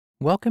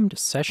Welcome to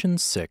Session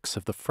 6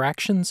 of the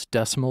Fractions,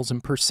 Decimals,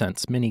 and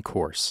Percents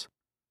mini-course.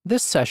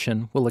 This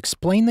session will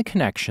explain the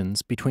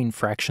connections between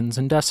fractions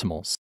and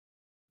decimals.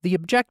 The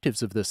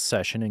objectives of this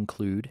session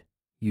include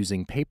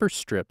using paper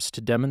strips to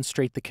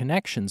demonstrate the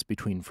connections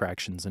between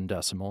fractions and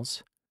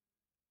decimals,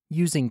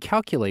 using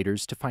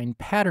calculators to find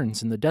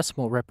patterns in the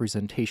decimal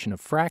representation of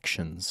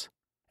fractions,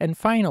 and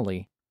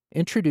finally,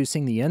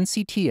 introducing the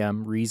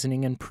NCTM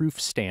Reasoning and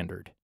Proof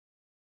Standard.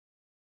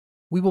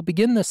 We will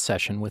begin this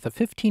session with a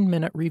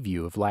 15-minute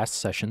review of last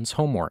session's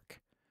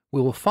homework.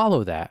 We will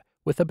follow that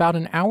with about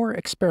an hour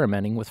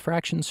experimenting with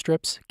fraction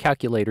strips,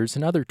 calculators,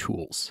 and other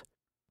tools.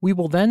 We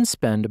will then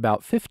spend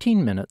about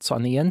 15 minutes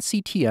on the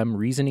NCTM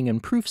Reasoning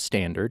and Proof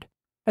Standard,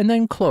 and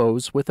then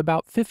close with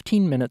about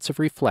 15 minutes of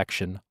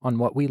reflection on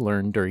what we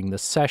learned during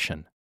this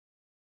session.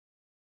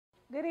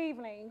 Good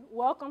evening.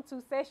 Welcome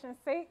to Session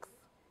 6.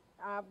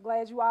 I'm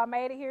glad you all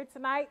made it here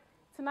tonight.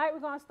 Tonight we're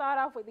going to start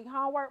off with the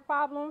homework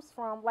problems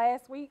from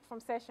last week from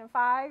Session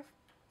 5,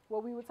 where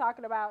we were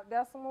talking about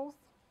decimals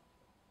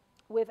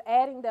with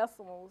adding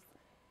decimals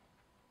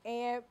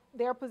and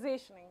their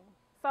positioning.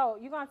 So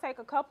you're going to take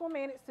a couple of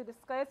minutes to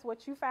discuss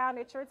what you found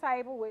at your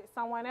table with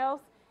someone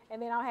else,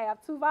 and then I'll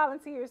have two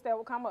volunteers that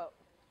will come up.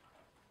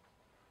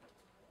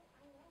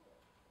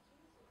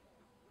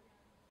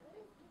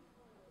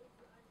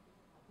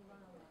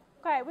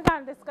 Okay, we're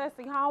going to discuss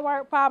the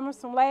homework problems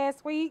from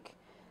last week.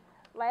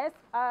 Last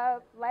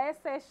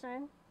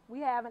session, we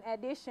have an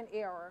addition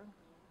error.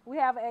 We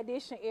have an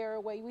addition error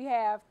where we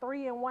have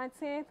 3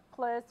 1/10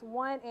 plus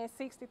 1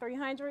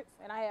 63/100,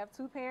 and I have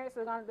two parents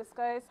that are going to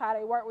discuss how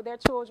they work with their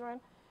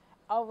children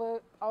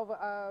over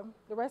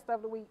the rest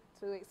of the week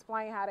to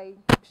explain how they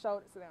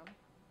showed it to them.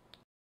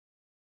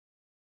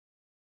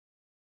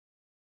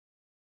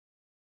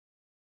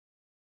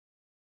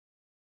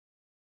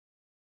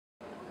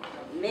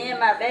 Me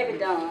and my baby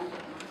done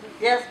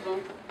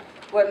decimal.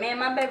 What me and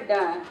my baby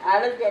done,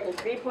 I looked at the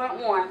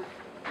 3.1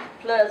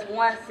 plus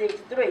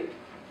 163,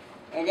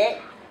 and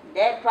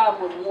that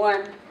problem was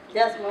 1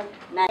 decimal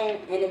 9,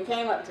 and it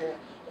came up to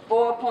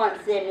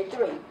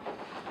 4.73.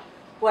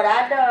 What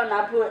I done,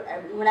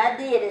 when I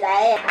did it,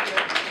 I added.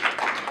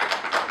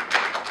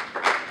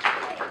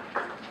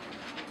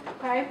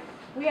 Okay,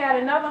 we had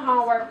another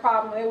homework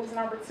problem. It was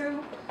number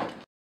 2.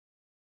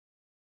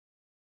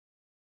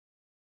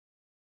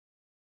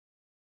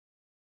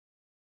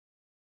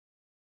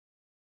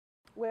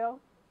 Well,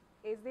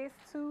 is this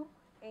 2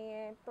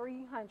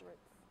 3/100?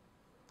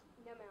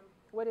 No, ma'am.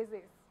 What is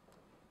this?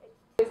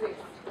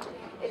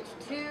 It's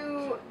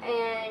 2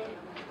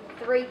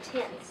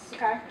 3/10.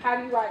 Okay, how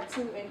do you write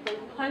 2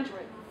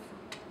 3/100?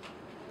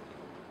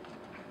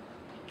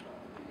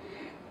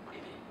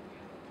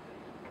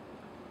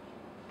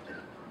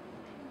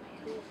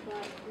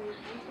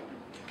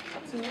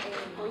 Two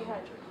and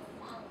 300.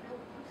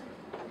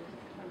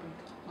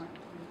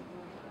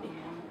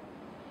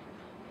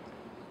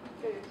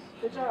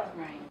 Good job.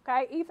 Right.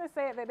 Okay, Ethan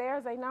said that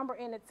there's a number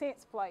in the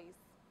tenths place.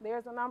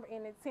 There's a number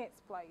in the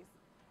tenths place.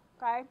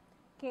 Okay,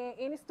 can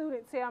any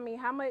student tell me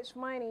how much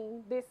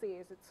money this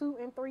is? A 2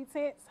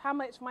 3/10. How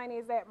much money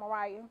is that,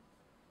 Mariah?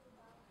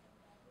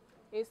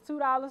 It's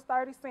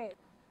 $2.30.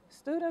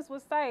 Students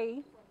would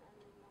say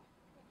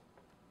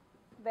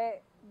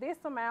that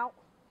this amount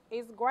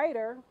is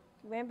greater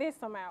than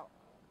this amount.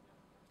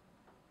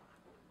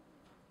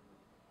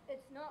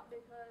 It's not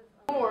because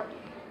more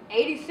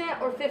 80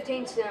 cent or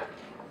 15 cent.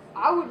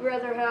 I would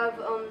rather have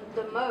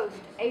the most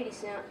 80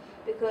 cent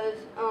because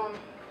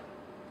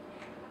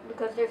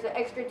there's an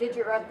extra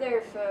digit right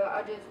there, so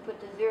I just put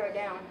the 0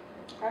 down.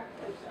 Okay.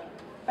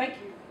 Thank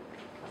you.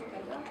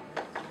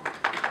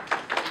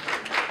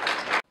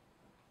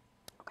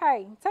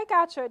 Okay, take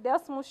out your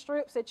decimal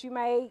strips that you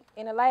made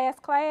in the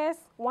last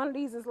class. One of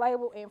these is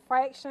labeled in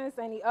fractions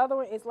and the other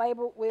one is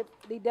labeled with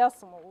the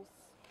decimals.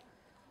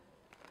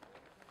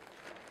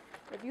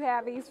 If you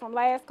have these from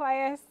last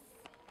class,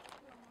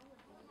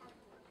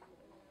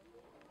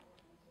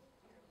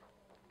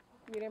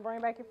 you didn't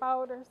bring back your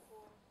folders?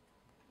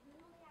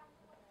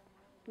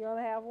 You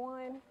only have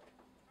one?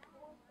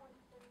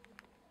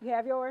 You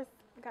have yours?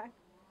 Okay.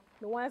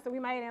 The ones that we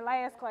made in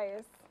last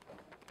class.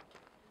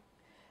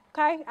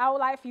 Okay, I would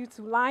like for you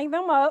to line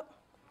them up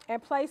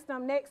and place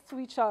them next to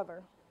each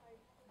other.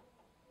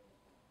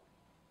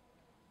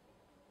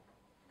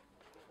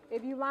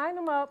 If you line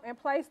them up and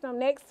place them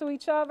next to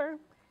each other,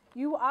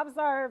 you will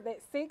observe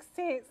that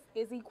 6/10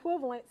 is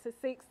equivalent to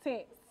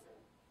 6/10.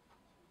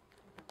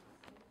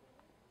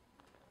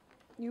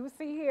 You will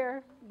see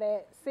here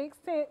that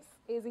 6/10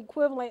 is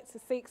equivalent to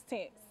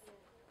 6/10.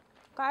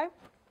 Okay?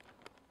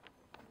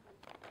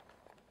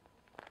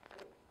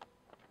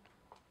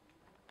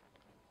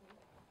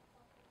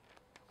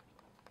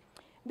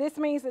 This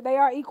means that they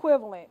are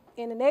equivalent.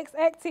 In the next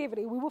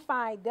activity, we will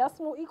find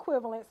decimal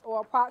equivalents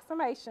or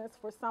approximations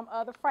for some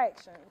other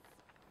fractions.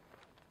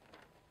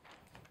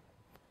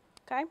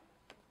 Okay?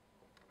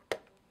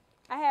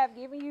 I have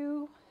given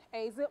you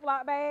a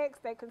Ziploc bag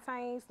that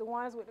contains the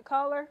ones with the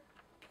color.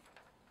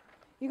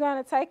 You're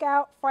going to take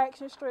out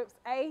fraction strips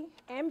A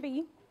and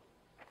B.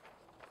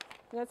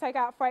 You're going to take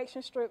out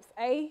fraction strips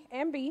A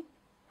and B,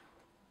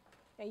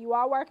 and you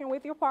are working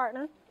with your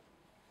partner.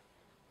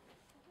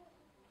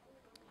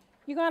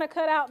 You're going to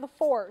cut out the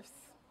fourths.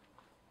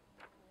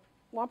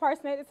 One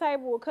person at the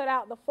table will cut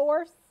out the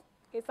fourths.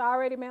 It's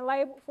already been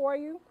labeled for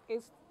you.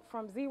 It's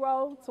from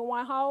 0 to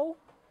 1 whole.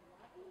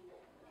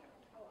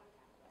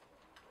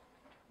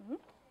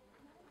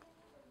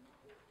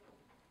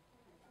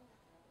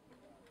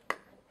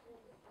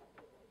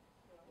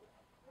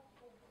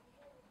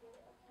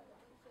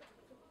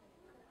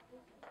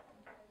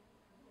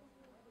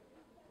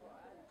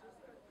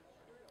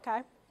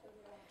 Okay.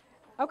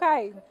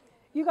 Okay.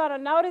 You're going to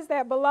notice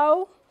that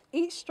below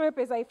each strip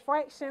is a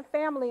fraction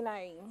family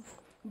name.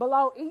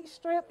 Below each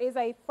strip is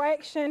a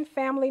fraction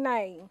family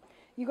name.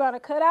 You're going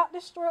to cut out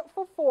the strip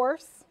for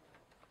fourths.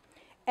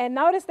 And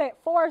notice that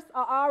fourths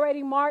are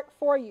already marked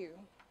for you.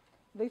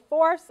 The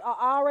fourths are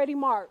already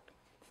marked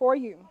for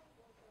you.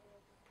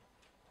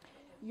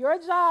 Your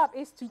job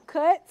is to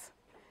cut,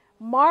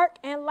 mark,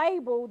 and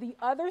label the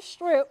other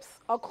strips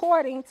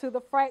according to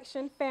the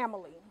fraction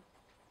family.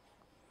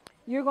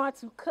 You're going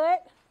to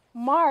cut,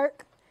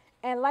 mark,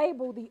 and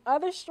label the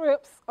other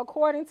strips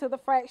according to the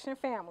fraction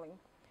family.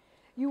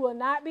 You will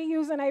not be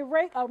using a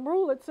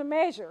ruler to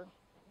measure.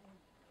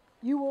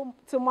 You will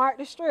to mark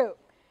the strip.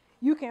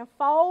 You can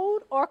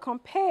fold or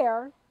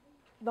compare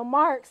the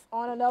marks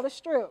on another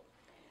strip.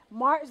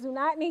 Marks do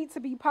not need to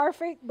be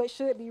perfect, but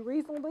should be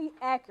reasonably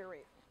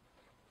accurate.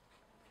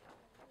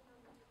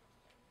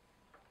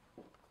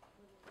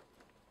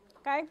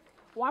 Okay?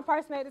 One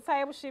person at the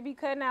table should be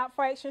cutting out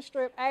fraction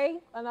strip A.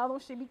 Another one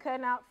should be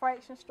cutting out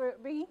fraction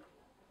strip B.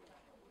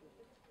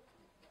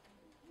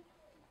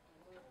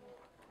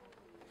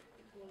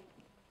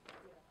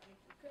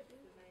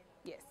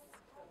 Yes.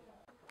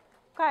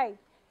 Okay.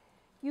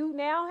 You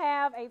now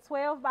have a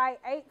 12 by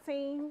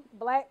 18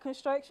 black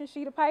construction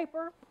sheet of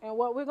paper. And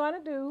what we're going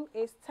to do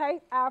is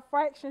take our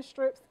fraction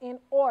strips in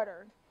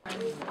order.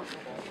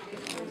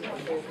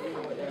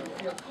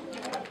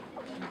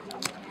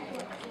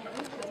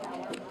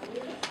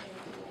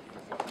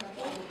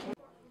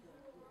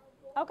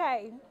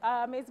 Okay,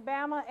 Ms.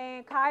 Bama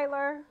and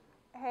Kyler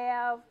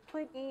have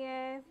put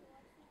in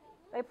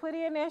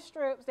their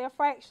strips, their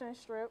fraction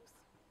strips.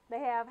 They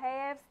have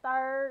halves,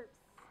 thirds,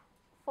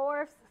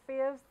 fourths,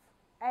 fifths,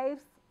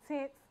 eighths,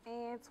 tenths,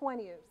 and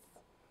 20ths.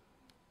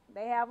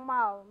 They have them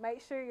all.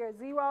 Make sure your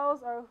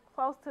zeros are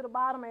close to the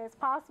bottom as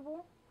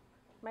possible.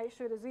 Make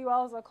sure the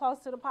zeros are close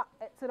to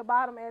the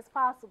bottom as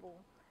possible.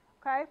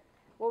 Okay?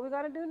 What we're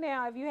going to do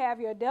now, if you have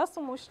your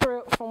decimal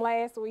strip from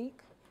last week,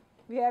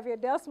 we're going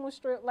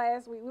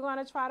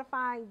to try to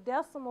find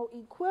decimal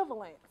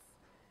equivalents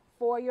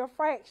for your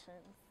fractions.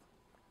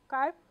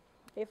 Okay?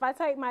 If I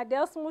take my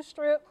decimal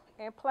strip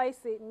and place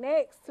it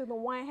next to the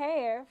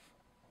 1/2,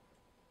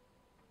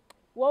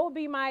 what would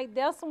be my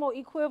decimal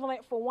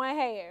equivalent for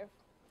 1/2?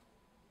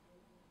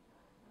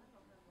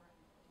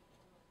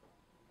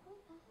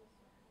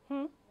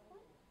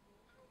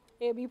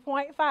 It'd be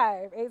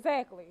 0.5,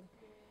 exactly.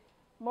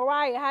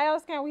 Mariah, how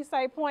else can we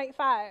say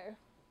 0.5?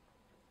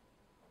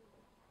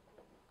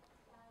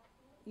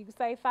 You can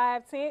say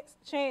 5/10.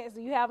 Chance,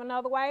 do you have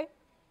another way?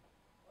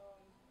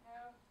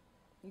 Half.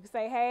 You can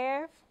say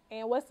half.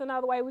 And what's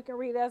another way we can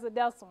read it as a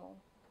decimal?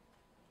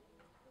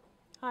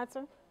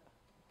 Hunter?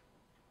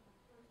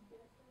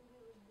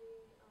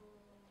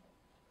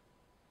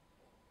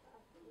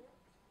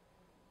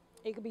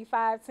 It could be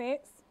 5/10,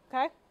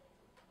 okay?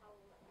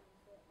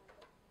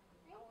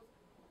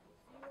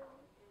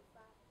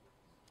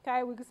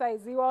 Okay, we could say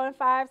 0 and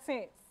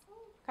 5/10.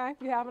 Okay,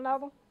 you have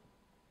another one?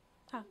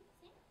 Huh?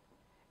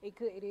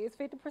 It is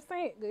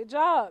 50%. Good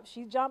job.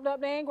 She jumped up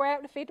there and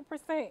grabbed the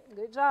 50%.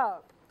 Good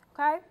job.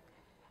 Okay?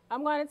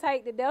 I'm going to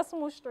take the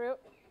decimal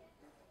strip.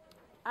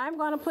 I'm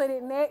going to put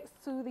it next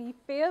to the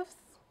fifths.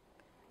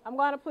 I'm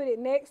going to put it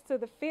next to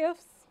the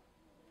fifths.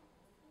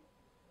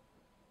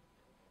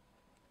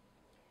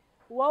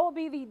 What will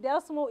be the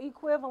decimal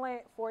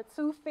equivalent for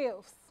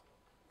 2/5?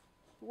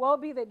 What will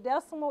be the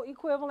decimal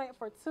equivalent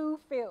for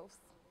 2/5?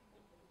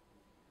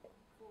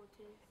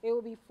 It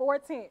will be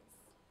 4/10.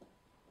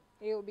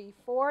 It will be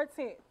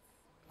 4/10.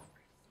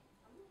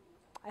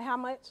 And how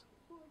much?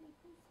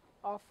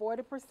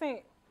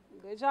 40%.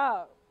 Good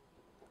job.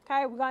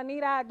 Okay, we're going to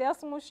need our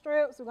decimal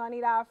strips. We're going to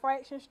need our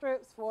fraction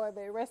strips for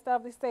the rest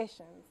of the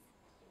sessions.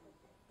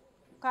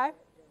 Okay?